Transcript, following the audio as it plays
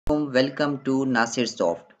Welcome to Nasir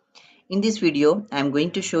Soft. In this video, I am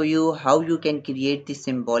going to show you how you can create the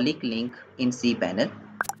symbolic link in cPanel.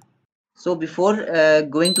 So before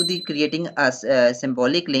going to the creating a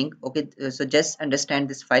symbolic link, okay, so just understand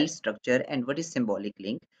this file structure and what is symbolic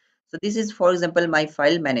link. So this is, for example, my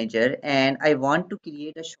file manager, and I want to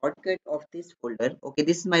create a shortcut of this folder. Okay,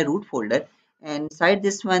 this is my root folder, and inside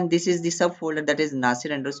this one, this is the subfolder that is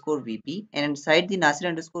Nasir underscore VP, and inside the Nasir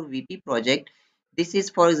underscore VP project, this is,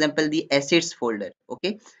 for example, the assets folder.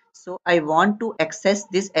 Okay, so I want to access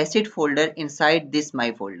this asset folder inside this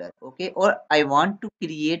my folder. Okay, or I want to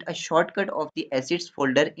create a shortcut of the assets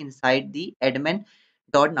folder inside the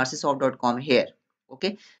admin.narcissoft.com here.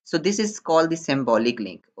 Okay, so this is called the symbolic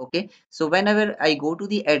link. Okay, so whenever I go to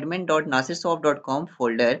the admin.narcissoft.com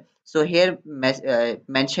folder, so here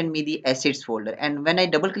mention me the assets folder, and when I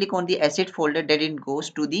double click on the asset folder, then it goes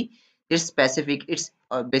to the its specific, it's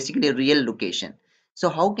basically a real location. So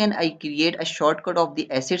how can I create a shortcut of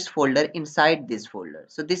the assets folder inside this folder?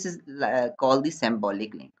 So this is called the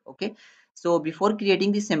symbolic link. Okay, so before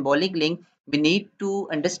creating the symbolic link, we need to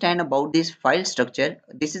understand about this file structure.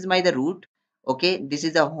 This is my the root. Okay, this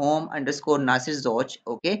is a home underscore Nasir Zoch.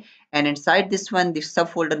 Okay, and inside this one, this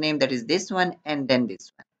subfolder name, that is this one, and then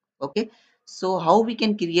this one. Okay, so how we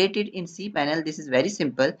can create it in cPanel? This is very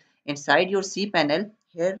simple. Inside your cPanel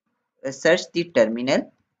here, search the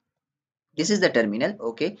terminal. This is the terminal.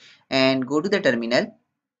 Okay, and go to the terminal,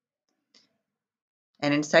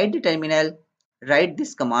 and inside the terminal write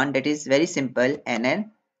this command, that is very simple: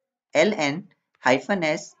 ln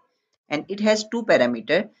 -s, and it has two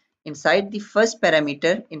parameter. Inside the first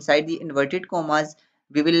parameter, inside the inverted commas,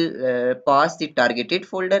 we will pass the targeted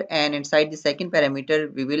folder, and inside the second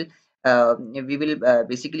parameter we will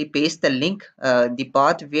basically paste the link, the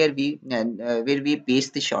path where we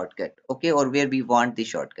paste the shortcut. Okay, or where we want the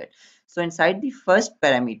shortcut. So inside the first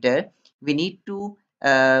parameter, we need to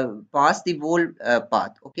pass the whole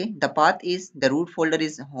path. Okay, the path is, the root folder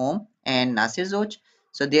is home and Nasir Zoch.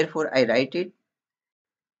 So therefore I write it,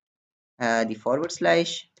 the forward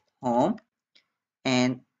slash home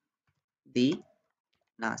and the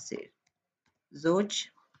Nasir Zoch,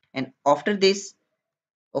 and after this,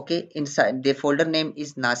 okay, inside the folder name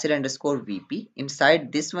is Nasir underscore VP.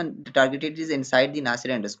 Inside this one, the targeted is inside the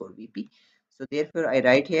Nasir underscore VP. So therefore I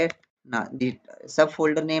write here the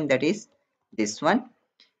subfolder name, that is this one,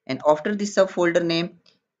 and after the subfolder name,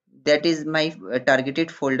 that is my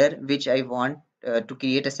targeted folder which I want to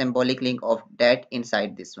create a symbolic link of that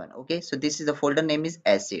inside this one. Okay, so this is the folder name is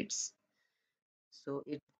assets. So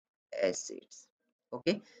it assets.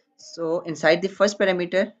 Okay, so inside the first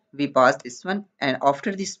parameter we pass this one, and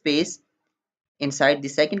after the space, inside the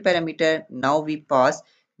second parameter, now we pass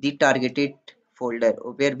the targeted folder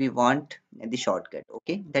where we want the shortcut.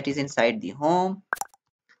 Okay, that is inside the home,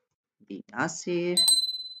 the Nasir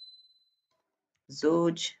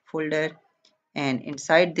Zoj folder, and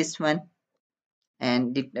inside this one,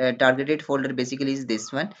 and the targeted folder basically is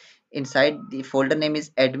this one. Inside the folder name is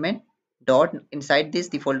admin dot, inside this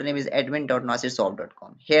the folder name is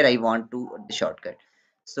admin.nasirsoft.com. Here I want to the shortcut.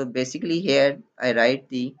 So basically here I write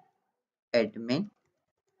the admin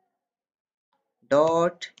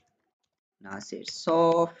dot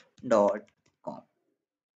nasirsoft.com.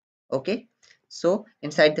 Okay, so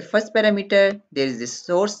inside the first parameter there is this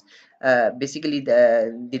source, basically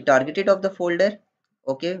the targeted of the folder.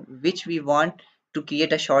 Okay, which we want to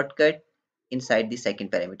create a shortcut inside the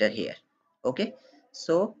second parameter here. Okay,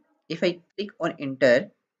 so if I click on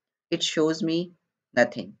enter, it shows me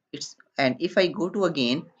nothing. It's, and if I go to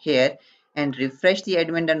again here and refresh the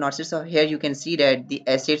admin and not so here, you can see that the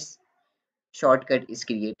assets shortcut is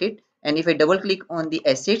created, and if I double click on the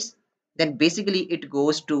assets, then basically it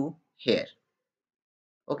goes to here.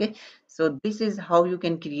 Okay, so this is how you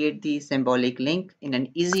can create the symbolic link in an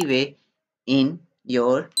easy way in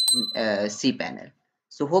your cPanel.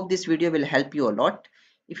 So hope this video will help you a lot.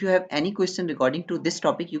 If you have any question regarding to this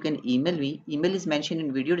topic, you can email me. Email is mentioned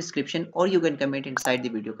in video description, or you can comment inside the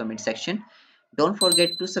video comment section. Don't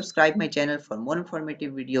forget to subscribe my channel for more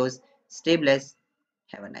informative videos. Stay blessed.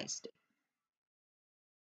 Have a nice day.